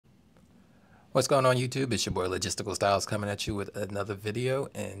What's going on YouTube? It's your boy Logisticalstyles coming at you with another video,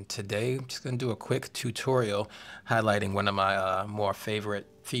 and today I'm just going to do a quick tutorial highlighting one of my more favorite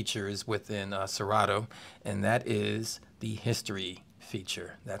features within Serato, and that is the history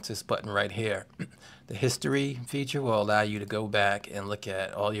feature. That's this button right here. The history feature will allow you to go back and look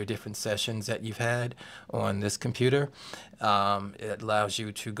at all your different sessions that you've had on this computer. It allows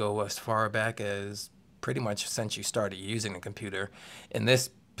you to go as far back as pretty much since you started using the computer. In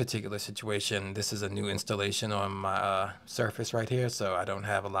this particular situation, this is a new installation on my Surface right here, so I don't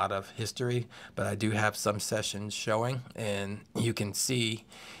have a lot of history, but I do have some sessions showing, and you can see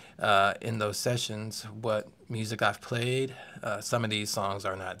in those sessions what music I've played. Some of these songs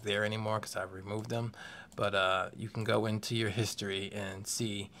are not there anymore because I've removed them, but you can go into your history and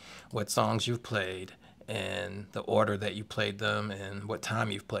see what songs you've played and the order that you played them and what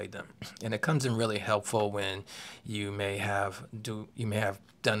time you've played them. And it comes in really helpful when you may have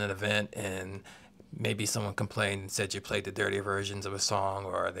done an event and maybe someone complained and said you played the dirty versions of a song,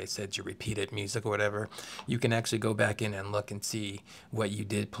 or they said you repeated music or whatever. You can actually go back in and look and see what you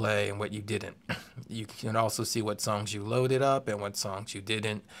did play and what you didn't. You can also see what songs you loaded up and what songs you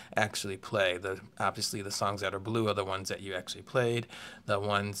didn't actually play. Obviously the songs that are blue are the ones that you actually played. The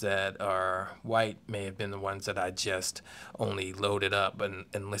ones that are white may have been the ones that I just only loaded up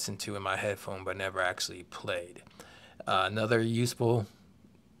and listened to in my headphone but never actually played. Another useful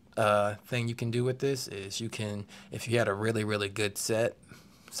thing you can do with this is you can, if you had a really good set,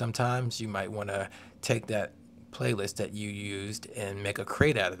 sometimes you might want to take that playlist that you used and make a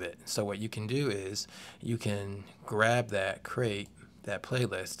crate out of it. So what you can do is you can grab that crate, that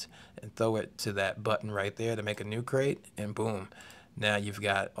playlist, and throw it to that button right there to make a new crate, and boom, now you've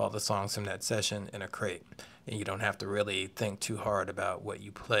got all the songs from that session in a crate. And you don't have to really think too hard about what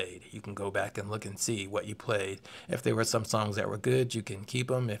you played. You can go back and look and see what you played. If there were some songs that were good, you can keep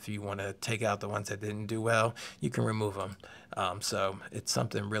them. If you want to take out the ones that didn't do well, you can remove them. So it's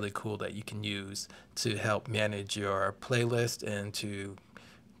something really cool that you can use to help manage your playlist and to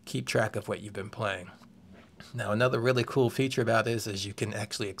keep track of what you've been playing. Now, another really cool feature about this is you can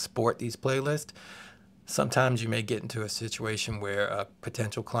actually export these playlists. Sometimes you may get into a situation where a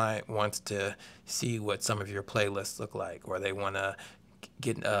potential client wants to see what some of your playlists look like, or they want to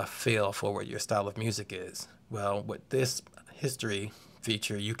get a feel for what your style of music is. Well, with this history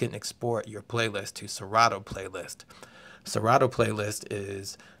feature, you can export your playlist to Serato playlist. Serato playlist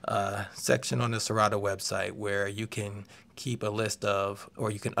is a section on the Serato website where you can keep a list of,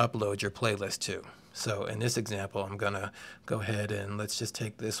 or you can upload your playlist to. So in this example, I'm gonna go ahead and let's just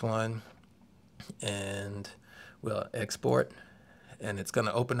take this one and we'll export, and it's going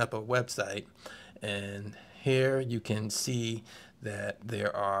to open up a website, and here you can see that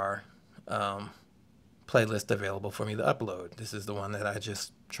there are playlists available for me to upload. This is the one that I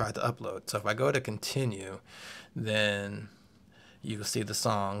just tried to upload. So if I go to continue, then you'll see the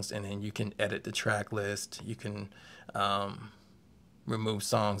songs, and then you can edit the track list. You can remove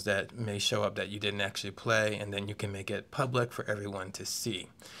songs that may show up that you didn't actually play, and then you can make it public for everyone to see.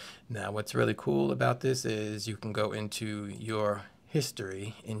 Now, what's really cool about this is you can go into your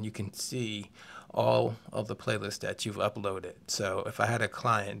history and you can see all of the playlists that you've uploaded. So if I had a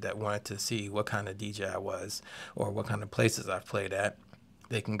client that wanted to see what kind of DJ I was or what kind of places I've played at,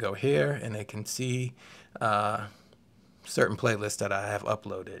 they can go here and they can see certain playlists that I have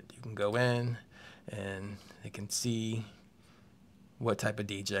uploaded. You can go in and they can see what type of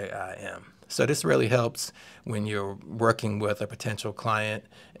DJ I am. So this really helps when you're working with a potential client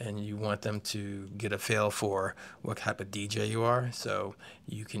and you want them to get a feel for what type of DJ you are. So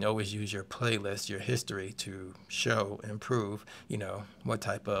you can always use your playlist, your history, to show and prove, what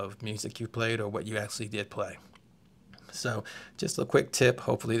type of music you played or what you actually did play. So just a quick tip.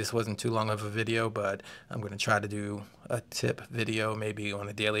 Hopefully this wasn't too long of a video, but I'm going to try to do a tip video maybe on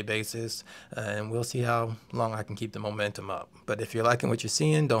a daily basis, and we'll see how long I can keep the momentum up. But if you're liking what you're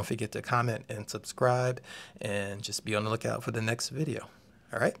seeing, don't forget to comment and subscribe, and just be on the lookout for the next video.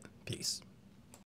 All right, peace.